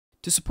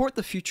To support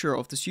the future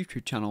of this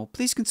YouTube channel,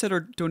 please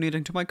consider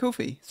donating to my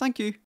Ko-fi. Thank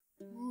you.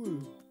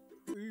 Ooh,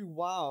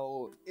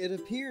 wow, it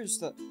appears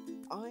that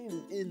I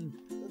am in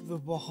the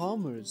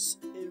Bahamas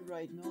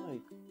right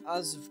now.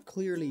 As of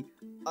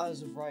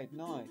right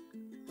now.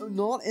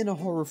 Not in a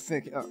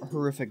horrific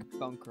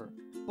bunker.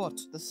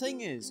 But the thing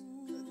is,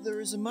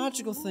 there is a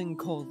magical thing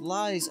called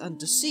lies and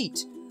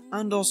deceit,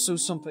 and also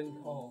something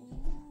called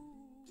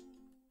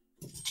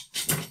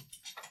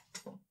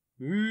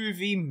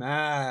movie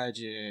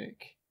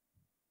magic.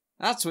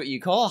 That's what you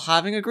call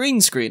having a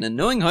green screen and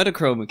knowing how to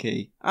chroma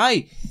key.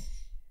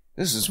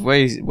 This is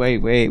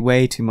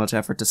way too much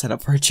effort to set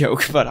up for a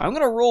joke, but I'm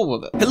gonna roll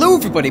with it. Hello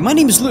everybody, my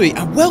name is Louis,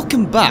 and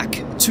welcome back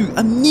to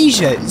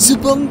Amnesia, the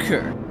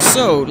bunker.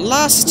 So,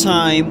 last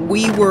time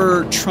we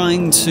were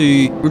trying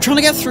to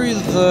get through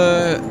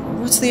the...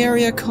 what's the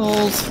area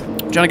called?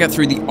 We're trying to get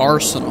through the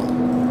arsenal.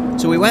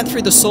 So we went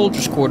through the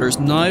soldiers'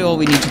 quarters, now all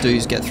we need to do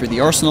is get through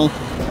the arsenal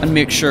and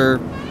make sure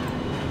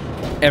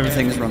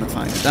everything is running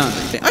fine.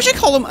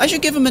 I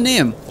should give him a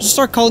name. Just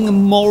start calling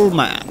him Mole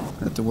Man.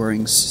 Let the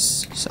worrying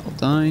settle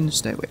down,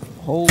 stay away from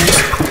holes.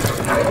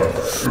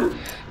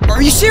 Are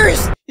you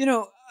serious? You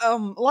know,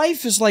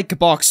 life is like a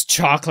box of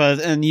chocolate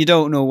and you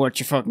don't know what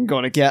you're fucking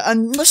gonna get.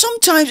 And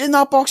sometimes in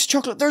that box of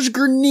chocolate, there's a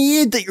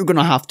grenade that you're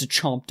gonna have to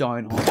chomp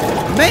down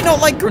on. You may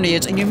not like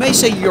grenades and you may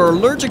say you're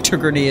allergic to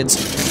grenades,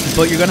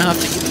 but you're gonna have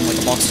to eat them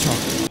like a box of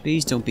chocolate.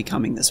 Please don't be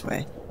coming this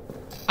way.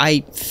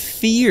 I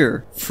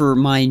fear for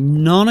my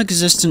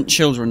non-existent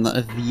children that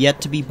have yet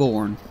to be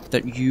born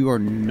that you are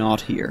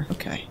not here.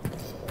 Okay.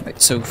 Right,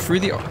 so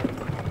through the...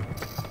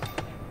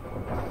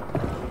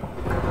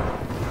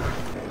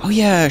 oh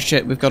yeah,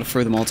 shit, we've got to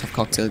throw the Molotov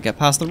cocktail to get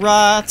past the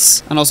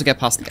rats, and also get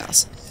past the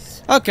gas.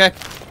 Okay.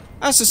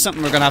 That's just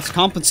something we're gonna have to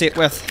compensate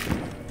with.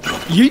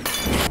 Yeet!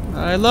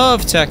 I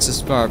love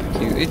Texas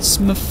barbecue. It's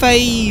my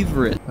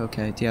favorite.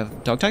 Okay, do you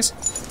have dog tags?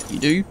 You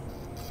do.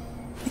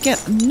 Again,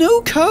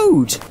 no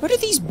code! What are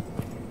these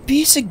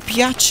basic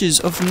biatches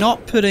of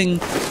not putting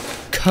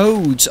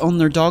codes on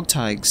their dog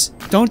tags?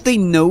 Don't they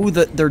know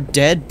that their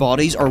dead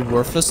bodies are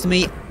worthless to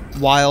me,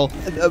 while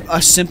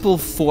a simple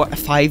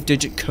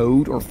 5-digit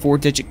code or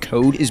 4-digit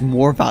code is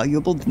more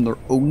valuable than their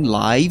own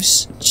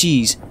lives?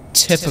 Jeez,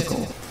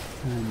 typical.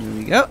 And there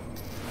we go.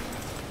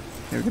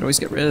 We could always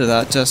get rid of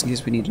that just in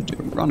case we need to do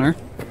a runner.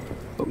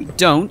 But we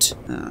don't.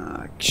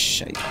 Ah,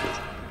 shite.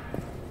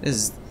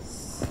 This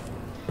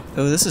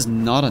is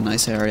not a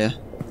nice area.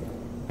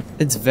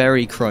 It's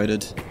very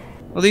crowded.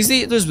 Well, there's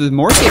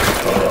more people.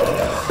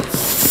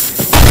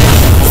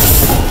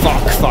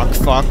 Fuck.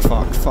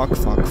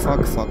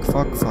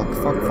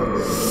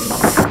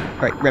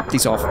 Right, rip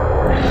these off.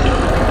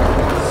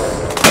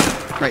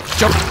 Right,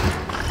 jump.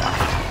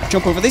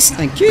 Jump over this,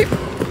 thank you.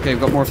 Okay,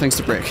 we've got more things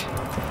to break.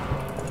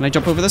 Can I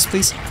jump over this,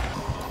 please?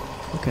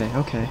 Okay.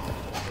 Okay,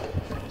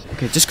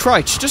 just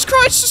crouch. Okay,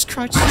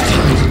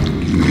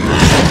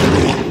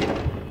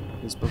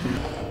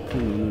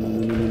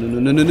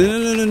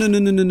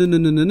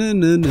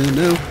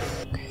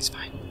 it's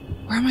fine.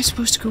 Where am I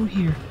supposed to go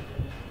here?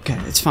 Okay,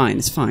 it's fine.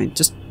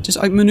 Just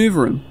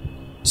outmaneuver him.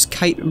 Just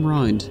kite him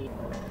round.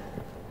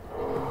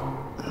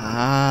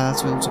 Ah,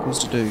 that's what I'm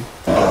supposed to do.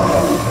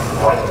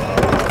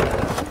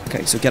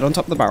 Okay, so get on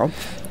top of the barrel.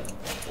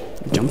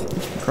 Jump.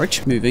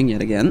 Crouch. Moving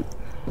yet again.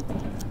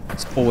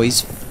 It's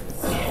always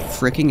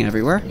freaking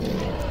everywhere.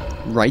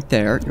 Right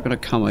there. You're gonna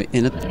come out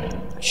in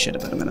a... shit,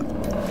 about a minute.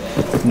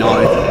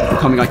 Now. You're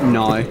coming out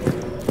now.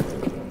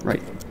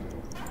 Right.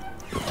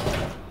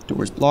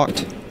 Door's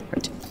blocked.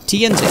 Right.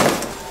 TNT.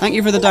 Thank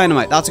you for the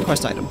dynamite. That's a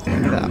quest item.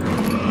 That.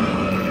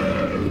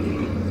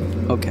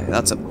 Okay,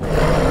 that's bad.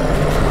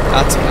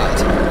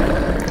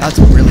 That's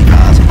really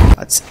bad.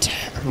 That's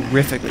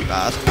horrifically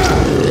bad.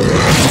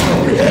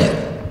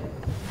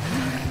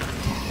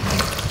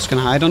 Just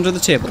gonna hide under the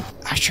table.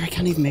 Actually, I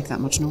can't even make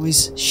that much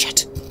noise.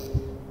 Shit.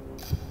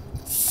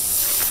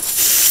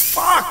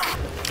 Fuck!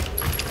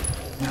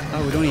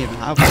 Oh, we don't even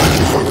have one.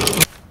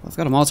 I've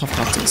got a Molotov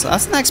cocktail, so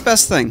that's the next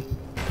best thing.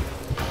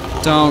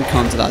 Don't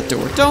come to that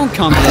door. Don't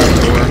come to that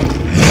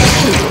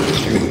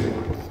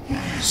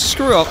door.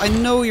 Screw up. I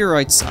know you're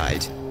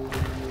outside.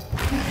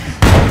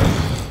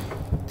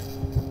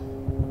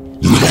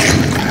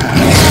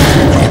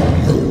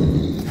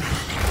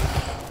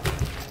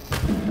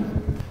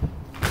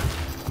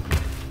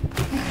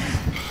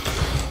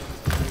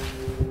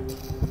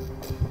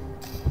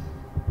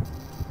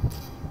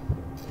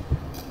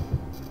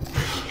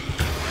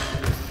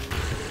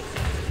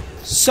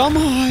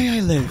 Somehow I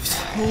lived.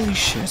 Holy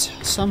shit.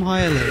 Somehow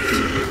I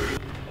lived.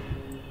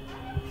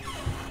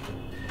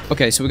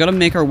 Okay, so we gotta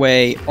make our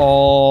way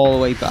all the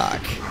way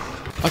back.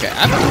 Okay,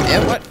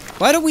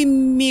 why don't we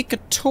make a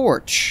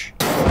torch?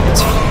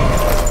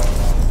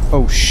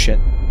 Oh shit.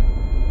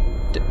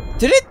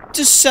 Did it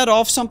just set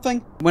off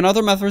something? When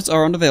other methods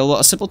are unavailable,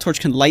 a simple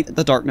torch can light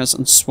the darkness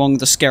and swung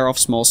to scare off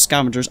small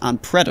scavengers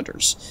and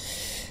predators.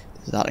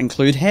 Does that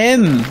include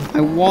him?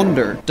 I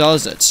wonder.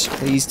 Does it?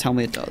 Please tell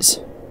me it does.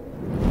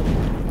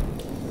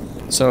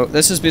 So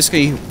this is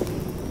basically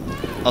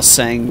us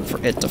saying for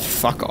it to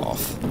fuck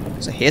off.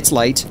 Because it hates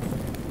light,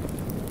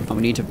 And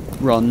we need to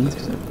run.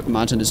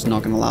 Imagine it's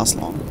not going to last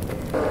long.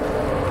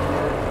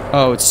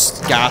 Oh,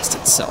 it's gassed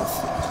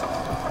itself.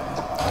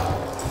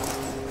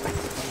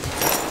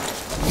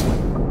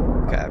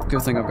 Okay,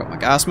 good thing I've got my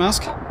gas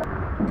mask.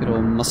 Good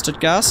old mustard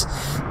gas.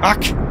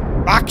 Back!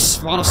 Back,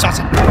 spawn of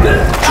Satan!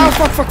 Oh,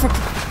 fuck, fuck, fuck!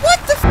 What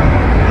the f—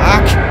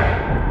 Back!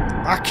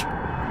 Back!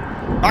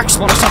 Back,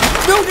 spawn of Satan!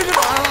 No, no, no,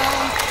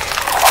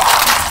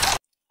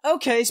 no!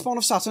 Okay, spawn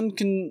of Satan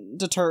can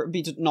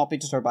not be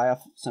deterred by a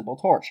simple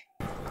torch.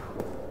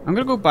 I'm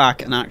gonna go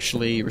back and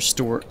actually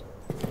restore.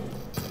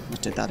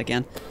 Let's do that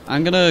again.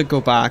 I'm gonna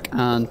go back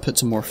and put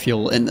some more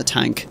fuel in the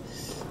tank,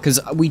 because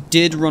we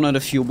did run out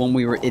of fuel when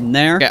we were in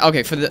there.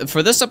 Okay, for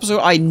this episode,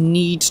 I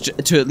need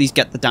to at least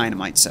get the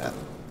dynamite set.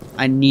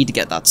 I need to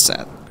get that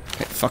set.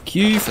 Okay, fuck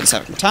you for the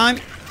second time.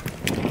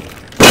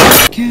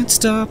 Can't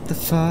stop the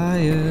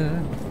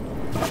fire.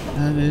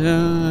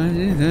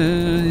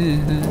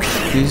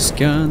 These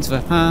guns for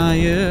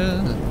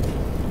hire.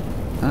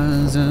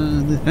 As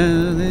the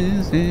hell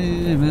is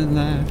in my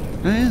life.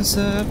 Can't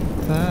stop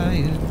the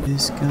fire.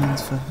 These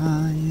guns for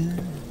hire.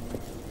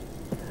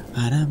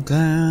 And I'm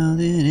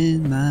clouded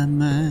in my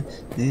mind.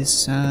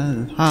 This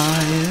side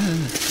higher.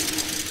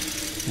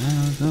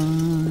 I'm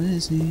gonna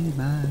see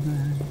my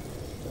mind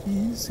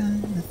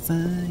inside the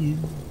fire.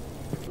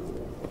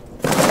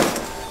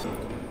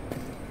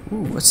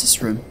 Ooh, what's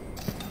this room?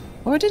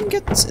 Oh, I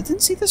didn't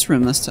see this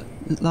room last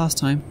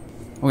time.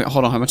 Oh wait,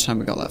 hold on, how much time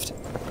we got left?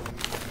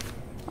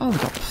 Oh, we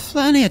got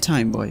plenty of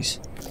time, boys.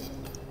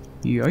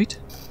 You out?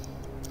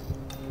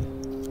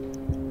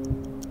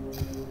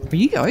 Are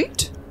you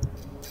out?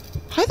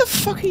 How the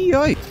fuck are you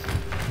out?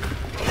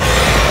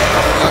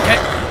 Okay.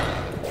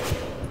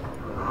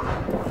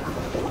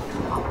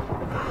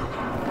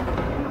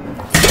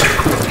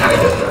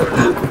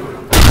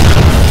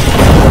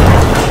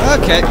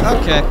 Okay,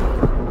 okay.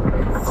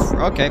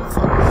 Okay,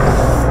 fuck.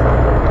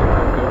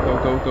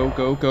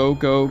 Go.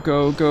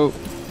 Okay.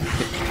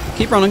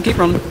 Keep running, keep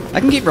running. I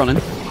can keep running.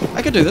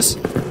 I can do this.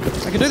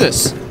 I can do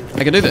this.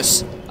 I can do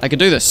this. I can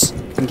do this.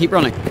 I can keep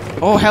running.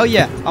 Oh, hell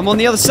yeah. I'm on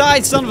the other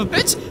side, son of a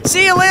bitch.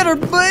 See you later,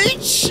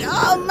 bitch.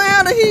 I'm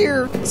out of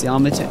here. He's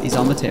on my tail. He's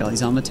on my tail.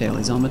 He's on my tail.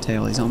 He's on my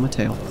tail. He's on my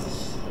tail.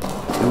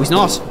 No, he's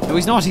not. No,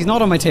 he's not. He's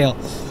not on my tail.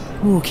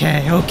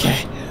 Okay,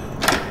 okay.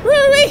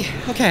 Woo-wee.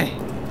 Okay.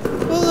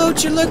 Well,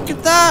 don't you look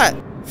at that.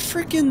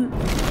 Freaking...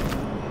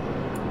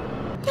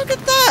 Look at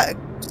that.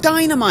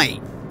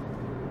 Dynamite.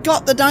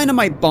 Got the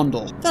dynamite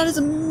bundle. That is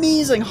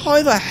amazing.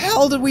 How the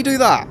hell did we do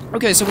that?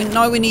 Okay, so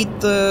now we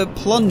need the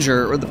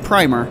plunger or the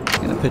primer.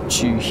 I'm gonna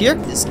put you here.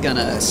 Just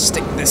gonna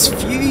stick this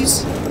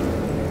fuse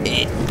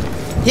in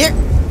here.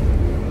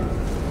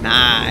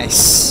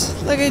 Nice.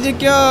 Look at you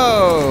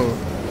go.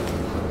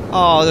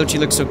 Oh, don't you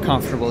look so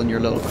comfortable in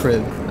your little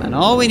crib? And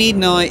all we need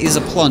now is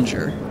a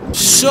plunger.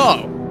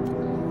 So,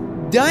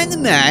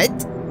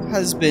 dynamite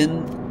has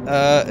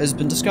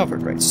been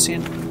discovered, right?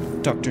 So,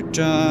 Dr.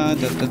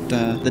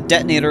 The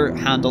detonator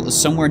handle is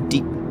somewhere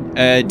deep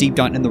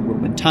down in the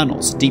Roman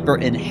tunnels, deeper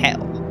in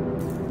hell.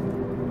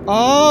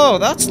 Oh,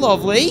 that's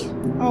lovely.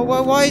 Oh,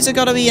 well, why is it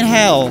gotta be in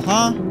hell,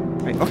 huh?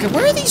 Right, okay,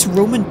 where are these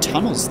Roman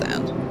tunnels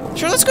then?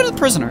 Sure, let's go to the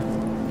prisoner.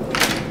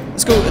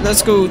 Let's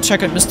go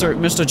check out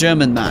Mr.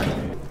 German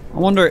Man. I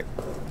wonder,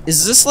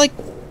 is this like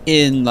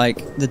in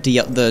like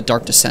the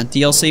Dark Descent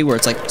DLC where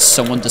it's like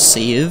someone to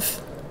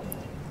save?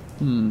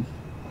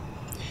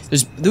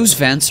 Those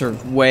vents are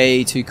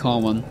way too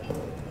common.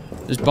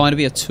 There's bound to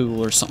be a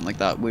tool or something like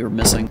that we were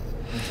missing.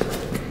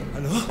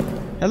 Hallo?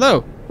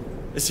 Hello.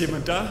 Ist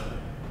jemand da?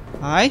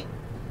 Hi.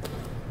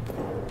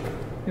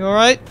 You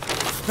alright?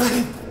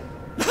 Nein!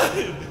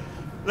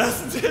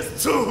 Lassen Sie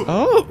es zu!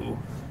 Oh.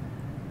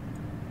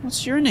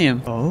 What's your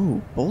name?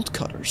 Oh, bolt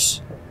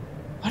cutters.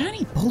 Why do I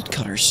need bolt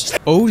cutters?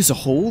 Oh, there's a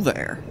hole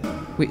there.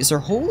 Wait, is there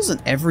holes in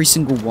every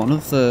single one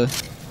of the...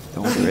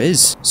 Oh, there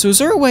is. So is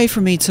there a way for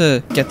me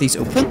to get these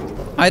open?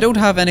 I don't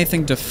have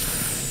anything to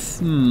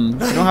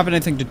I don't have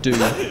anything to do.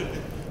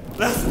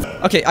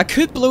 Okay, I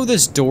could blow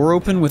this door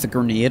open with a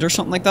grenade or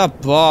something like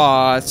that,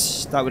 but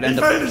that would end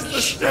up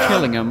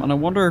killing him. And I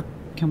wonder,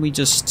 can we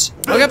just...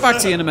 I'll get back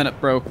to you in a minute,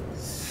 bro.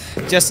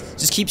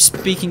 Just keep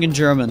speaking in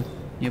German.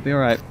 You'll be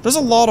alright. There's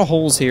a lot of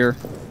holes here.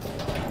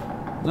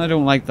 And I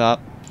don't like that.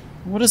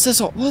 What is this?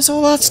 What does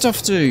all that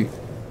stuff do?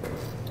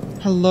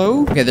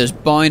 Hello? Okay, there's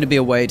bound to be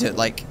a way to,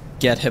 like,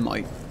 get him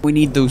out. We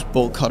need those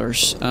bolt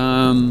cutters.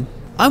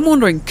 I'm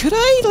wondering, could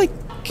I, like,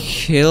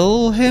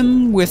 kill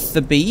him with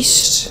the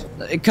beast?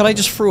 Could I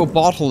just throw a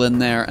bottle in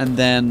there and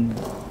then...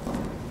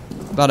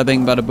 Bada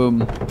bing, bada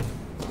boom.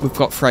 We've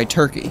got fried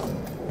turkey.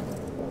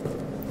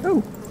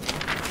 Oh.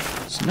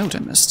 It's a note I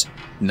missed.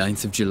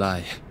 9th of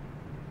July.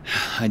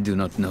 I do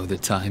not know the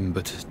time,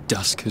 but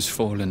dusk has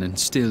fallen and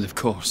still, of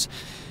course,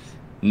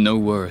 no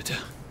word.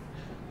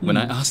 When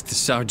I asked the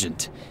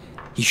sergeant,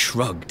 he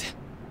shrugged,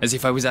 as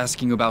if I was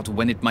asking about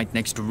when it might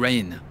next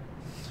rain.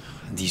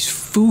 These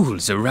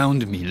fools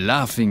around me,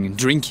 laughing,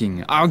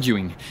 drinking,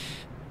 arguing.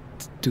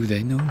 Do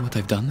they know what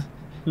I've done?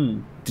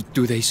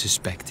 Do they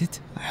suspect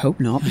it? I hope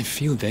not. I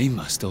feel they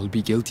must all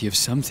be guilty of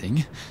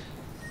something.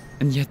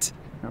 And yet,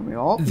 Are we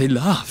all? They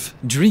laugh,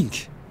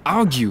 drink,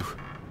 argue.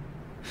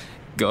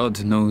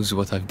 God knows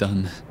what I've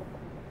done.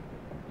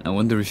 I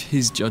wonder if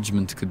his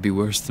judgment could be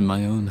worse than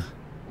my own.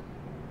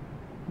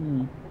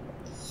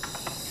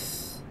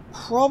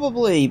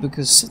 Probably,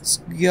 because since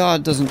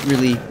God doesn't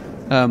really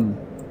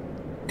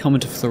come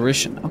into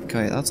fruition.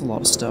 Okay, that's a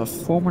lot of stuff.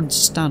 Former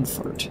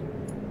Stanford.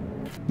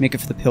 Make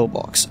it for the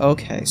pillbox.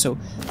 Okay, so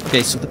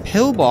the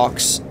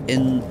pillbox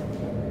in...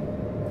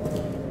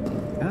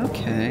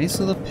 Okay,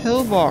 so the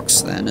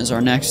pillbox then is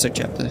our next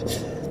objective.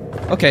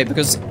 Okay,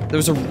 because there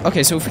was a...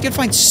 Okay, so if we can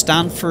find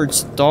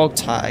Stanford's dog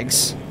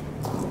tags,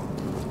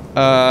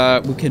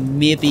 we can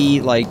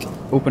maybe, like,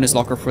 open his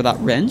locker for that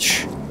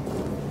wrench.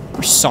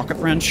 Or socket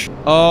wrench.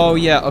 Oh,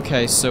 yeah,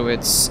 okay, so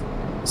it's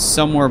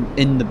somewhere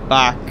in the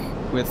back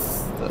with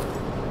the...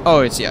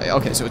 Oh, it's... Yeah,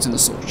 okay, so it's in the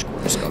soldiers'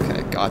 quarters.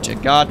 Okay, gotcha.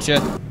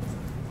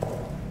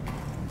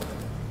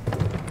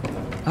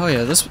 Oh,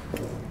 yeah, this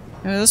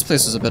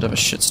place is a bit of a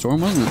shitstorm,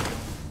 wasn't it?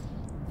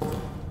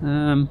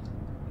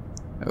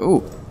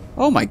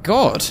 Oh my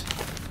god.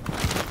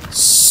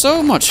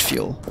 So much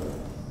fuel.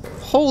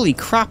 Holy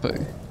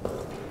crapoo.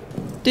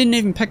 Didn't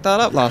even pick that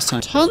up last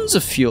time. Tons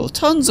of fuel,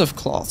 tons of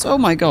cloth. Oh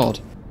my god.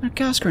 And a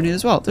gas grenade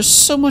as well. There's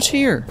so much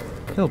here.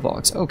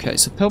 Pillbox. Okay,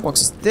 so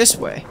pillbox is this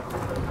way.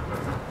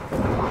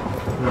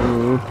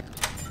 Ooh.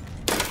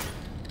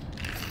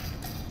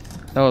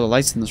 Oh, the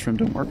lights in this room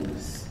don't work.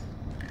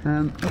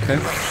 Okay.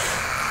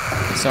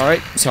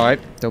 Sorry.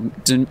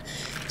 Didn't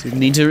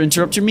mean to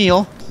interrupt your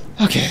meal.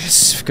 Okay,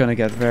 this is gonna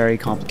get very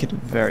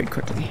complicated very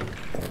quickly.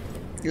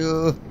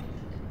 Ugh.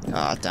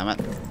 Ah, damn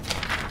it.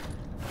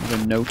 The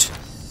note.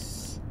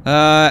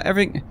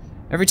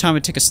 Every time I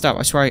take a step,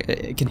 I swear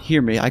it can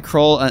hear me. I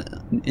crawl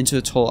into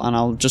the tunnel and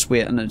I'll just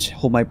wait and then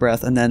hold my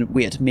breath and then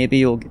wait. Maybe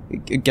you'll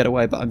get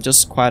away, but I'm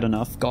just quiet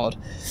enough. God,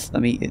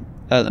 let me be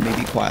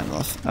quiet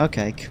enough.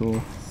 Okay,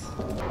 cool.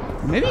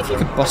 Maybe if you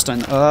could bust down.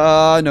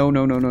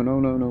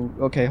 No.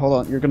 Okay, hold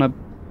on. You're gonna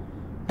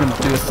do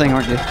a thing,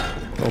 aren't you?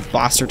 Little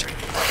bastard.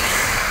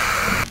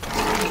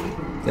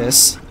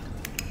 This.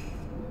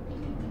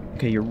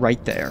 Okay, you're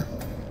right there.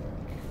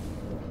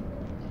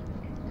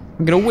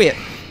 I'm gonna wait.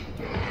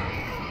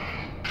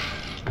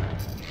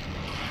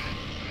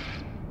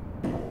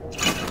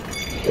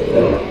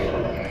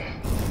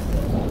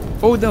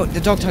 Oh no,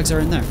 the dog tags are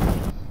in there.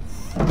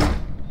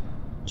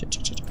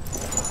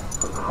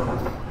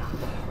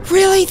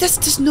 Really? This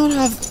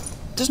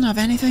doesn't have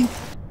anything?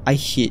 I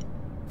hate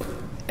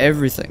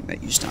everything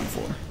that you stand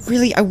for.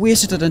 Really? I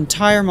wasted an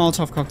entire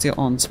Molotov cocktail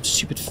on some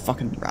stupid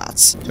fucking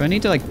rats. Do I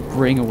need to, like,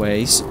 bring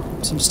away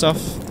some stuff?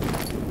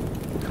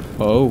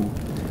 Oh.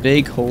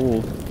 Big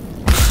hole.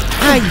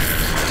 Aye!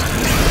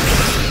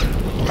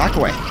 Back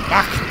away.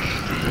 Back!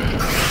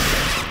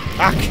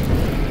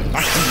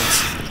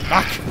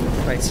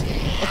 Right.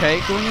 Okay,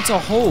 going into a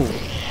hole.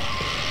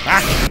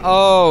 Back!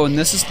 Oh, and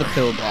this is the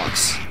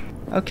pillbox.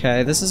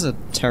 Okay, this is a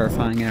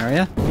terrifying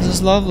area. This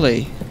is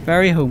lovely.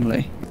 Very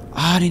homely.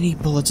 Ah, I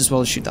need bullets as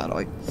well to shoot that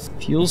out.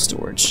 Fuel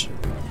storage.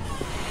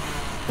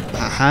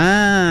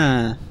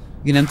 Aha!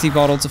 You can empty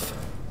bottles of...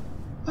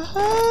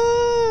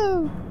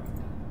 Aha!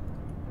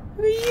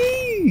 Who are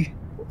you?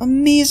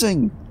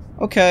 Amazing!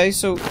 Okay,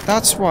 so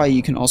that's why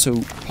you can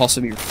also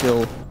possibly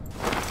refill...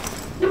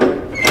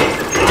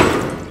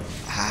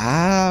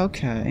 Ah,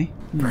 okay.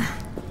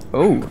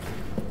 Oh.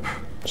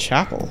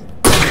 Chapel.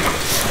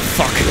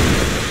 Fuck.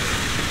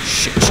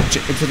 Shit.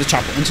 Into the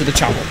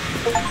chapel.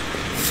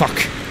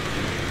 Fuck.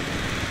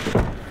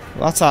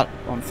 Well, that's that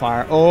on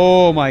fire.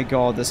 Oh my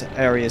god, this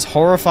area is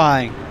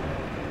horrifying.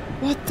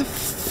 What the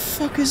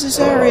fuck is this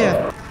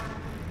area?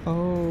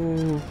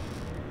 Oh.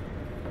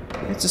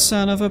 It's the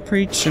son of a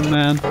preacher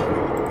man.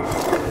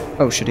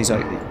 Oh shit, he's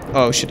out.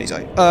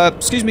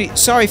 Excuse me.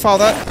 Sorry,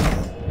 father.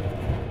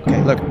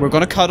 Okay, look, we're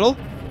gonna cuddle,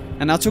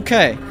 and that's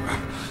okay.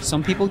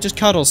 Some people just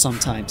cuddle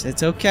sometimes.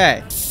 It's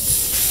okay.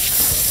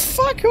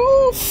 Fuck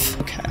off!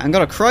 Okay, I'm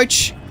gonna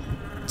crouch.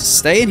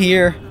 Stay in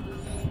here.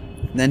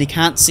 And then he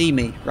can't see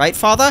me. Right,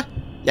 father?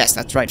 Yes,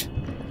 that's right.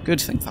 Good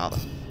thing, father.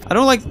 I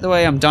don't like the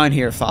way I'm down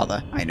here,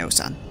 father. I know,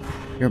 son.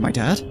 You're my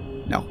dad?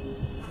 No.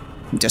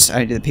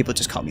 People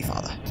just call me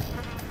father.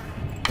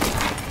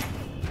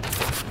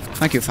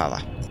 Thank you,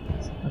 father.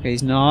 Okay,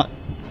 he's not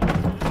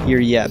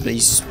here yet, but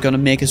he's gonna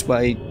make his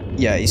way.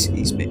 Yeah, he's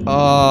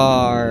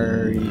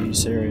are you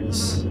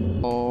serious?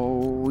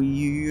 Oh,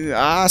 you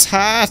ass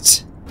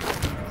hat!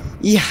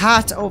 You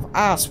hat of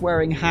ass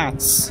wearing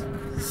hats.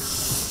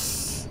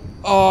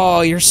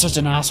 Oh, you're such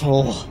an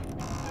asshole.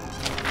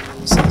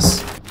 What's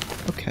this?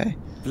 Okay.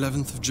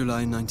 11th of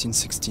July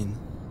 1916.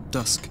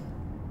 Dusk.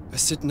 I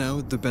sit now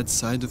at the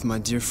bedside of my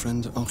dear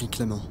friend Henri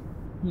Clément.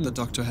 The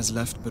doctor has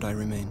left, but I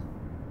remain.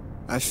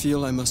 I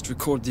feel I must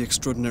record the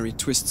extraordinary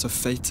twists of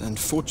fate and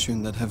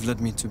fortune that have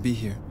led me to be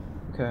here.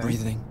 Okay.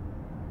 Breathing,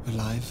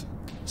 alive,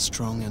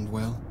 strong and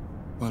well,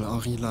 while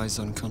Henri lies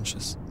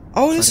unconscious.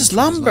 Oh, this is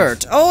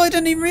Lambert! Oh, I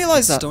didn't even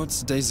realize that! It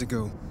starts days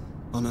ago.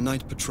 On a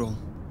night patrol,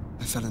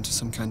 I fell into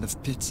some kind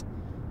of pit.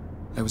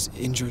 I was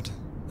injured,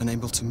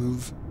 unable to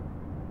move,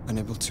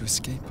 unable to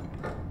escape.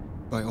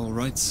 By all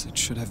rights, it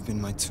should have been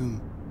my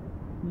tomb.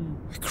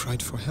 I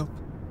cried for help,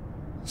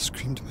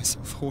 screamed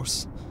myself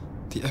hoarse.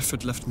 The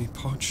effort left me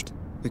parched,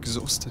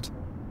 exhausted,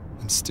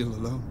 and still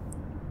alone.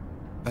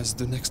 As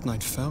the next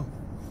night fell,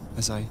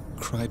 as I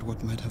cried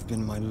what might have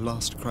been my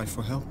last cry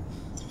for help,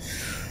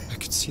 I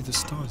could see the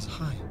stars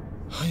high,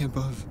 high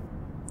above,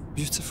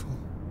 beautiful,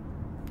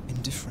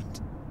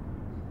 indifferent.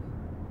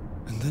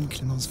 And then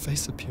Clément's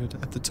face appeared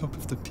at the top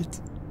of the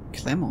pit.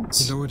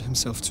 Clémence? He lowered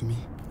himself to me,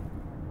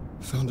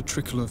 found a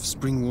trickle of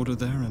spring water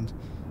there, and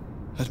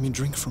had me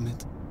drink from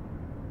it.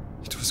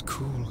 It was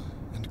cool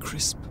and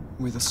crisp,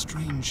 with a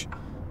strange,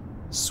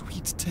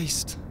 sweet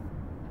taste.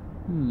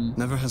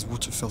 Never has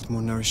water felt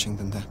more nourishing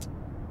than that.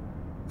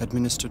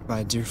 Administered by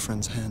a dear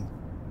friend's hand.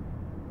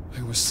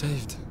 I was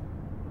saved.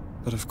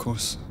 But of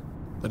course,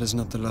 that is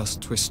not the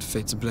last twist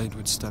fate's blade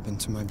would stab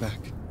into my back.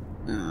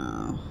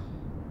 Oh.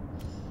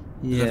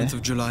 Yeah. 11th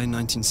of July,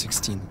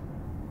 1916.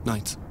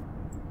 Night.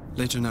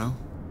 Later now,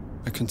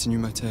 I continue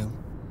my tale.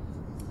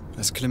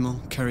 As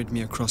Clément carried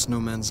me across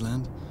no man's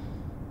land,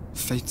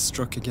 fate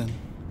struck again.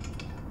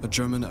 A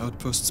German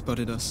outpost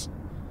spotted us.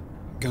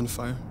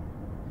 Gunfire.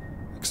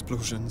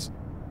 Explosions.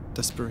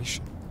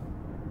 Desperation.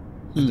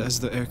 And as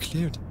the air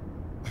cleared,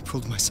 I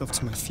pulled myself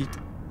to my feet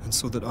and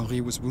saw that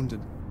Henri was wounded.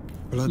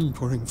 Blood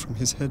pouring from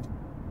his head.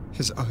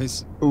 His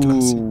eyes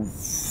glassy. Ooh,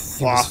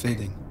 He was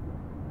fading.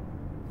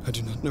 I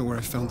do not know where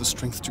I found the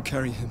strength to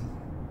carry him,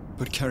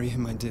 but carry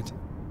him I did,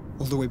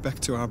 all the way back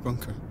to our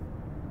bunker.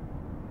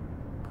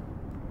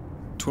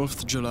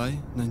 12th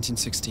July,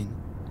 1916.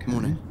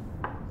 Morning.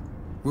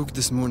 Woke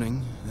this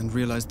morning and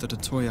realized that a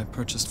toy I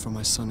purchased for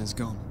my son is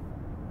gone.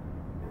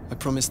 I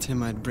promised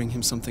him I'd bring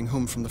him something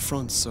home from the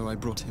front, so I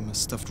brought him a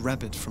stuffed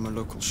rabbit from a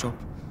local shop.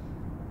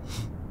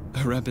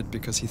 A rabbit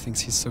because he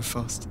thinks he's so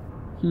fast.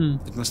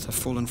 It must have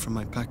fallen from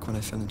my pack when I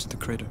fell into the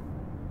crater.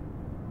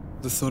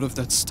 The thought of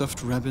that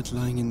stuffed rabbit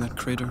lying in that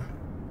crater,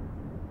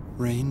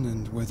 rain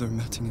and weather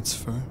matting its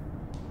fur,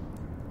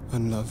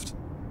 unloved,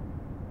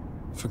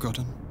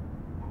 forgotten,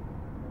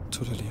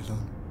 totally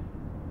alone,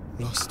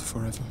 lost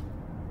forever.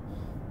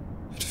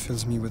 It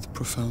fills me with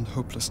profound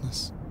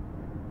hopelessness.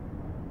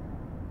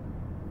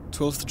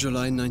 12th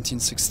July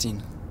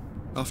 1916.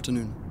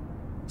 Afternoon.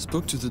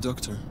 Spoke to the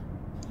doctor.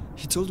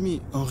 He told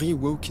me Henri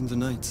woke in the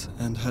night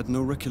and had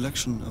no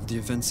recollection of the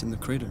events in the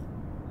crater.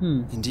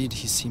 Indeed,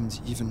 he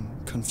seemed even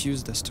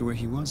confused as to where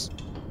he was.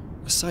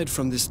 Aside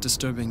from this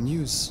disturbing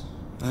news,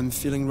 I'm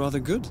feeling rather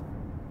good.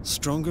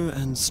 Stronger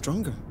and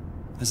stronger.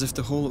 As if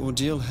the whole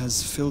ordeal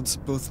has filled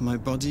both my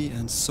body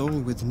and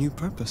soul with new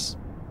purpose.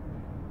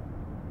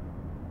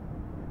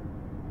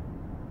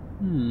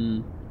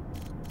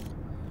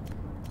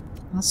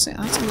 That's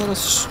a little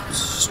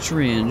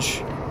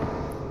strange.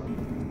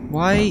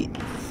 Why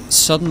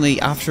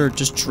suddenly, after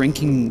just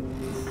drinking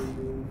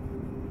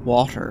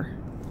water?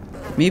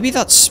 Maybe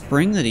that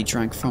spring that he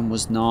drank from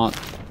was not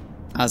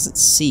as it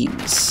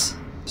seems.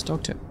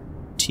 Stock tip.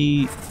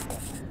 T.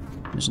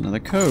 There's another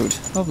code.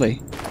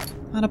 Lovely.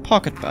 And a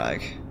pocket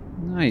bag.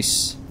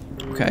 Nice.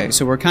 Okay,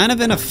 so we're kind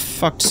of in a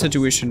fucked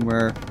situation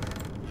where...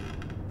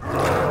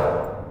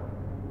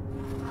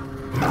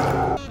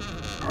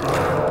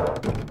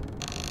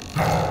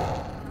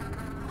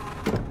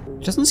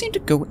 It doesn't seem to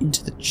go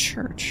into the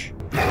church.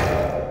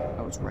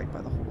 I was right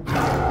by the hole.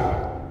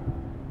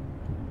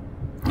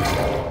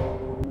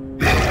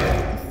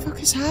 What the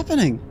fuck is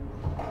happening?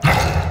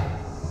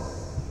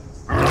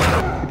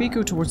 Maybe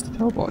go towards the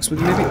pillbox. We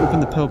can maybe open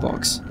the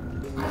pillbox.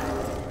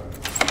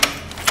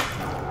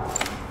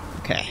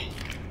 Okay.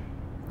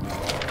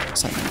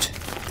 Side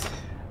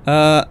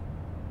note.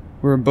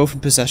 We're both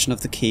in possession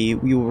of the key.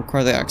 We will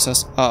require the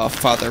access. Oh,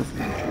 Father.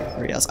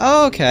 There he is.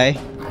 Oh, okay.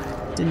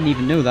 Didn't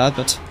even know that,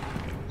 but...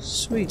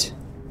 Sweet.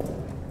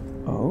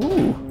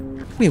 Oh.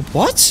 Wait,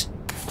 what?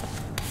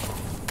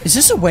 Is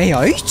this a way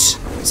out?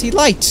 See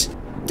light?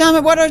 Damn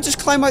it, why did I just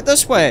climb out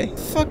this way?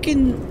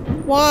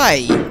 Fucking...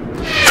 why?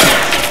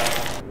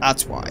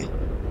 That's why.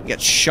 You get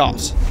shot.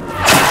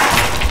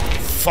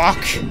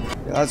 Fuck!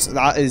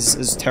 That is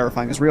as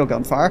terrifying as real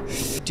gunfire.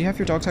 Do you have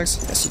your dog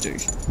tags? Yes, you do.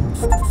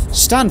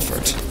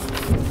 Stanford.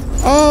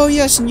 Oh,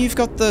 yes, and you've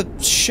got the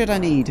shit I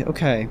need.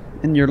 Okay.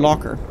 In your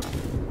locker.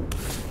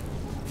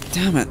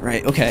 Damn it,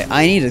 right. Okay,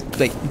 I need to,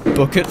 like,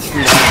 book it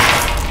through...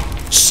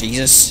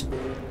 Jesus.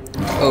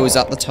 Oh, is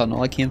that the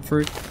tunnel I came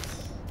through?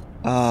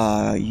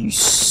 Ah, you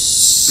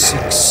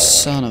sick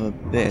son of a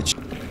bitch.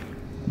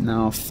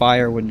 No,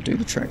 fire wouldn't do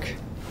the trick.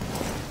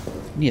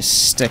 I need a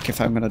stick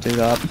if I'm gonna do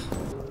that.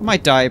 I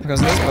might die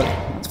because of this, but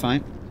that's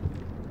fine.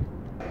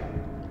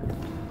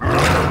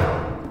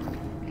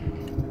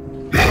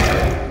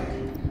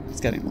 It's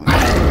getting wild.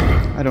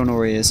 I don't know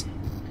where he is.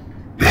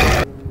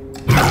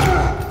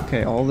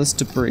 Okay, all this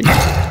debris.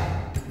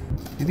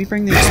 Maybe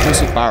bring the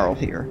explosive barrel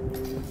here.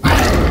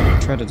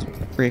 Try to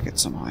break it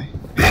somehow.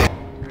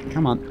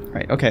 Come on.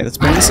 Right, okay, let's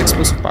bring this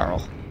explosive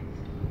barrel.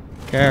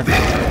 Careful.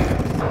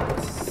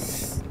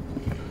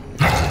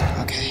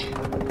 Okay,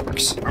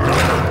 works.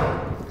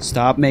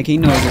 Stop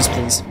making noises,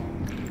 please.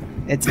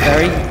 It's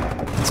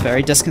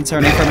very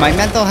disconcerting for my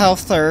mental health,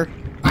 sir.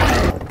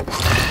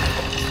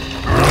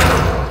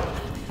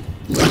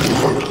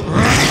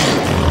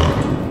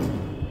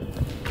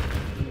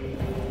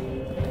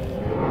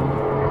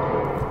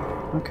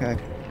 Okay.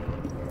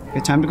 Okay,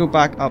 time to go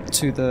back up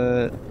to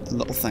the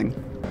little thing.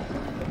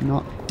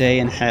 Not day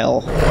in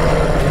hell.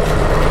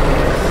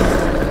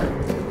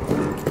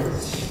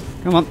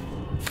 Come on.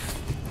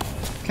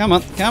 Come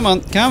on, come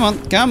on, come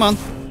on, come on.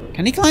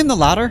 Can he climb the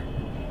ladder?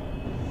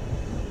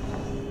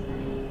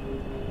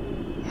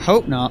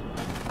 Hope not.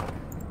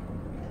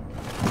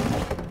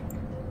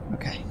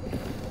 Okay.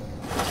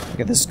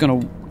 Okay, this is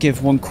gonna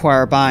give one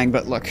choir bang,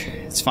 but look,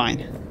 it's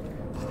fine.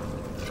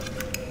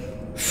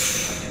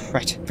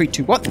 Right, 3,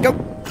 2, 1, go!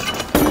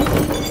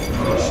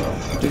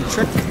 Do the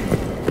trick.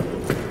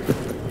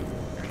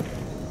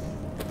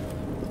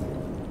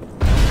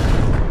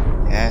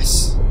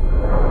 Yes.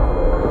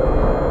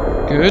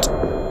 Good.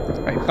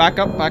 Right, back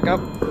up, back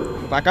up,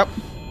 back up.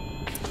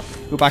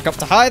 Go back up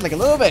to hide like a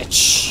little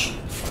bitch.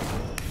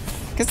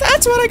 Because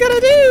that's what I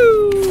gotta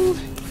do!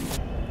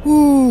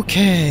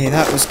 Okay,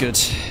 that was good.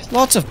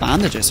 Lots of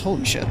bandages,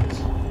 holy shit.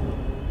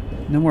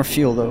 No more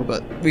fuel though,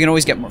 but we can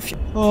always get more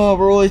fuel. Oh,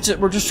 we're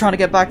just trying to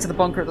get back to the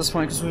bunker at this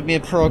point because we've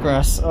made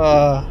progress.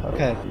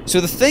 Okay. So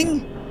the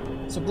thing,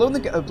 blowing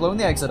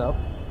the exit up,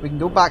 we can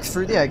go back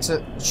through the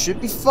exit. Should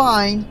be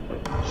fine.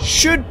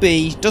 Should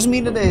be. Doesn't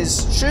mean it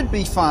is. Should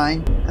be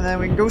fine. And then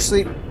we can go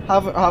sleep,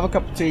 have a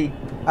cup of tea,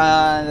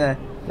 and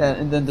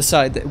then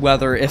decide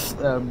whether if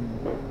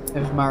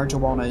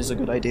marijuana is a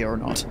good idea or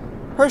not.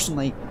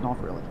 Personally,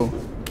 not really.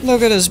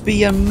 Look at us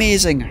be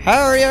amazing.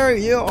 Harrier,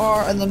 you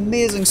are an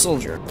amazing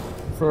soldier.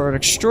 For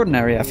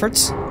extraordinary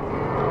efforts.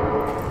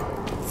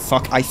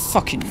 Fuck, I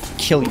fucking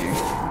kill you.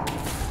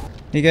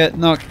 You get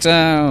knocked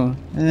down,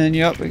 and then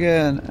you're up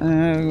again,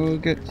 and we'll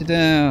get you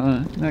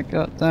down, and I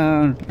got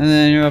down, and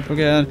then you're up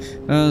again,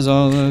 as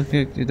all will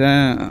kick you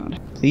down.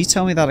 Please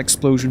tell me that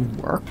explosion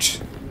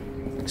worked.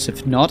 Because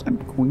if not, I'm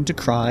going to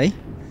cry.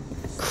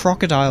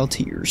 Crocodile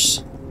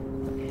tears.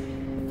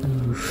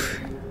 Oof.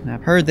 And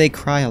I've heard they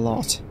cry a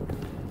lot.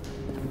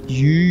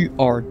 You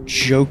are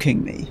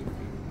joking me.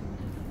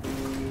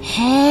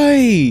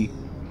 Hi!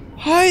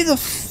 How the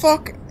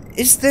fuck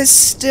is this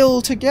still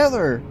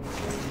together?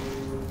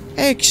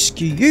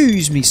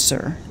 Excuse me,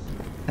 sir.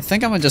 I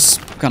think I'm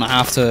just gonna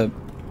have to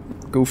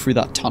go through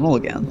that tunnel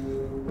again.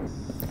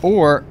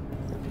 Or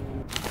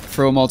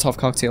throw a Molotov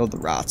cocktail at the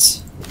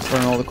rats.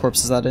 Burn all the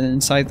corpses that are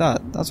inside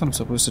that. That's what I'm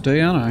supposed to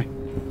do, aren't I?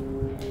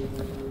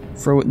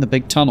 Throw it in the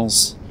big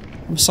tunnels.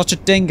 I'm such a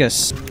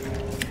dingus.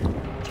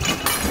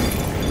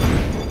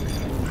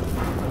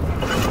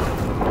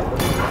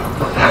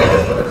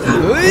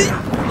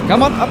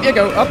 Come on, up you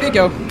go, up you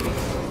go.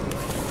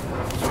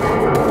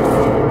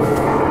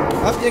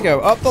 Up you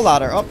go, up the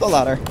ladder, up the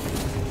ladder.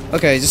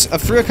 Okay, just I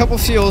threw a couple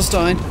fuels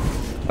down.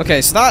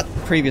 Okay, so that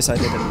previous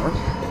idea didn't work.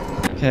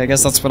 Okay, I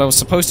guess that's what I was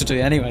supposed to do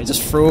anyway.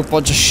 Just throw a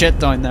bunch of shit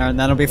down there and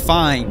then it'll be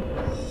fine.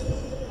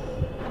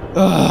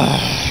 Ugh.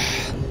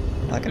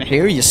 I can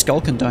hear you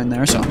skulking down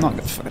there, so I'm not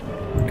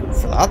gonna go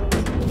for that.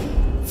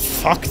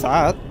 Fuck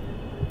that.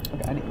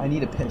 Okay, I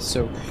need a piss,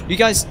 so you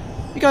guys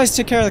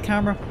take care of the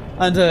camera.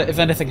 And if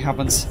anything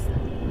happens,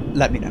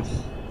 let me know.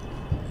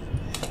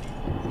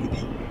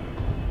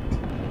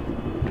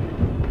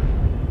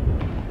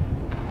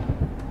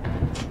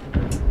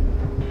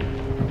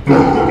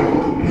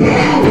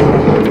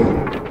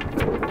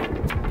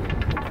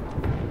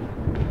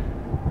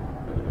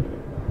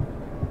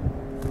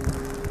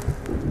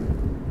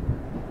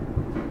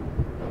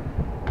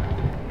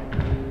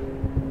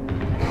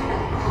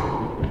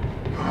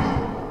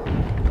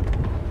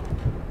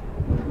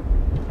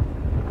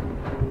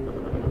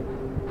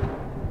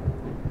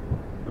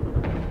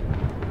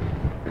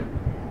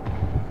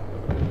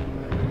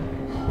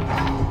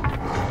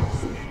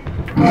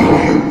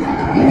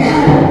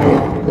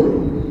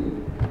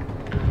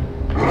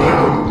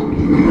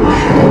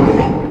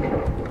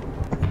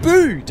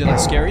 Boo! Did I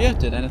scare you?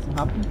 Did anything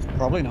happen?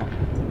 Probably not.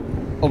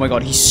 Oh my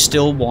god, he's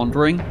still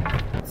wandering.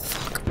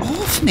 Fuck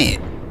off,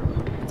 mate.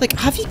 Like,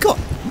 have you got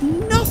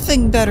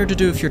nothing better to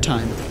do with your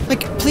time?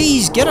 Like,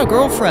 please, get a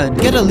girlfriend.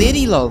 Get a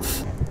lady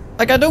love.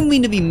 Like, I don't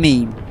mean to be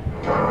mean.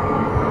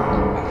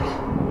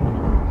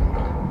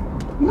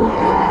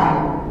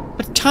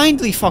 But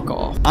kindly fuck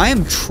off. I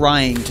am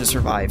trying to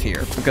survive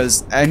here,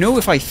 because I know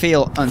if I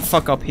fail and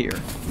fuck up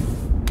here,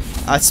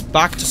 that's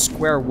back to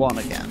square one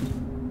again.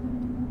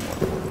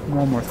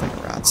 One more thing,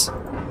 rats.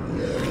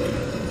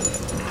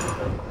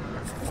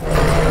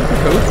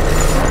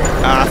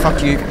 Ah,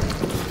 fuck you.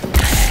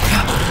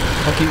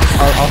 Fuck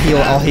you.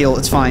 I'll heal,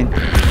 it's fine.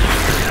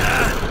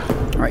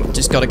 Alright,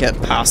 just gotta get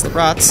past the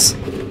rats.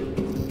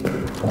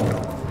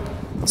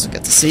 Also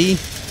get to see.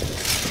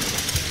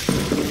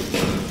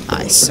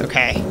 Nice,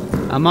 okay.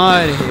 I'm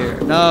out of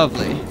here.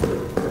 Lovely.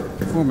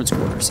 Performance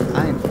quarters.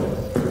 I'm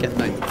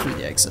getting out through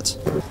the exit.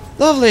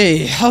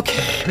 Lovely!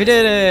 Okay, we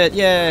did it!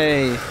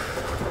 Yay!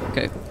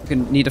 Okay,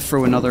 need to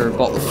throw another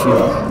bottle of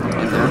fuel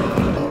in there.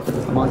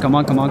 Come on, come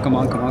on, come on, come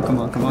on, come on, come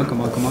on, come on,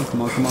 come on, come on,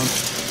 come on, come on.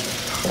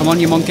 Come on,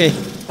 you monkey.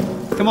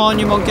 Come on,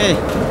 you monkey.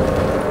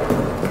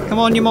 Come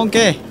on, you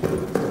monkey.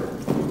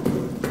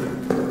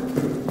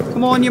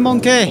 Come on, you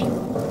monkey.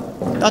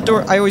 That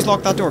door, I always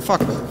lock that door,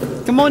 fuck.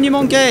 Come on, you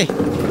monkey.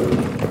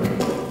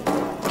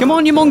 Come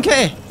on, you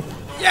monkey!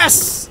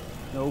 Yes!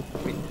 No,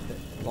 wait.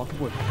 Block of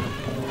wood.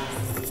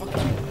 Fuck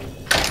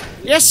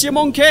you. Yes, you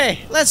monkey!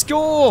 Let's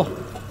go!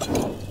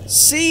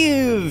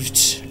 Saved!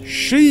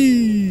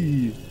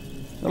 She!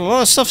 A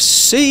lot of stuff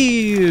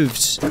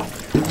saved!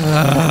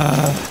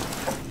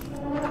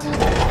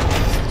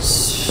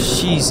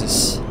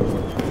 Jesus.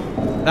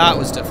 That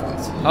was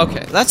difficult.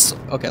 Okay, let's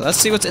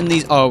see what's in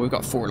these. Oh, we've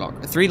got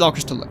 3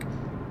 lockers to look.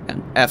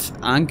 And F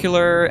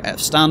Angular, F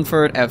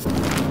Stanford, F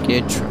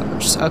Gate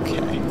Trailers. Okay.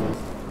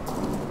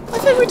 I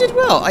think we did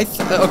well.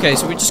 Okay,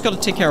 so we just got to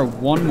take care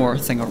of one more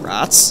thing of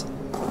rats.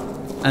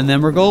 And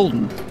then we're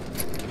golden.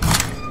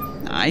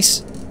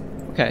 Nice.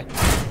 Okay.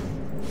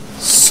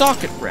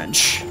 Socket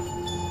wrench.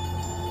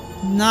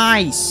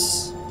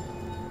 Nice.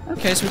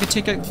 Okay, so we can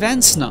take out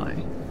vents now.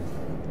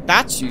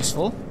 That's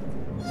useful.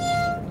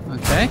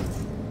 Okay.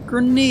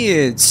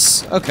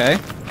 Grenades. Okay.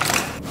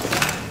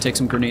 Take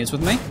some grenades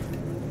with me.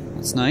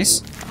 That's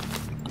nice.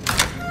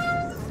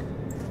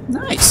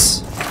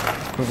 Nice.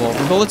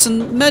 Revolver bullets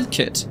and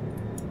medkit.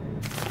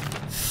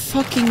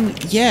 Fucking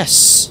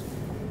yes.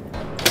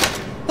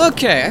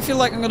 Okay, I feel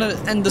like I'm gonna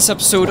end this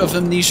episode of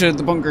Amnesia at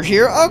the Bunker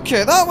here.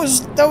 Okay, that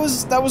was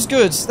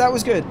good. That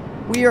was good.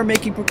 We are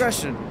making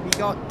progression. We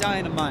got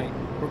dynamite.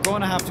 We're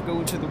going to have to go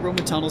into the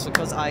Roman tunnels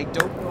because I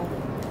don't know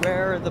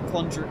where the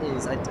plunger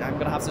is. I'm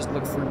gonna have to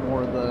look through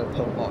more of the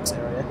pillbox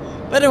area.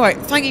 But anyway,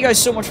 thank you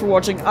guys so much for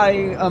watching.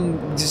 I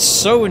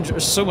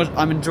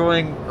I'm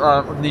enjoying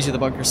Amnesia at the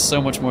Bunker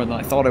so much more than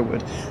I thought I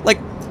would. Like,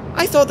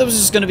 I thought that was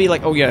just gonna be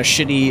like, oh yeah, a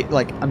shitty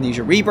like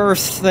Amnesia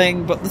Rebirth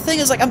thing. But the thing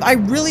is, like, I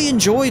really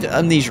enjoyed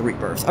Amnesia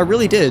Rebirth. I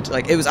really did.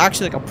 Like, it was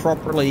actually like a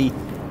properly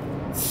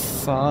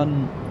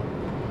fun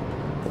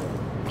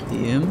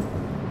game.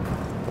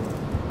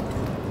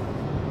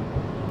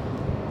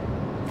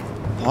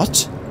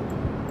 What?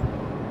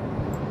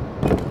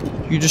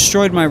 You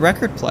destroyed my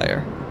record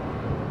player.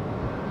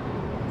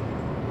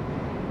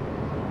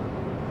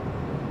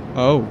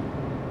 Oh.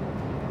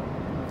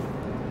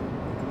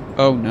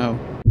 Oh no.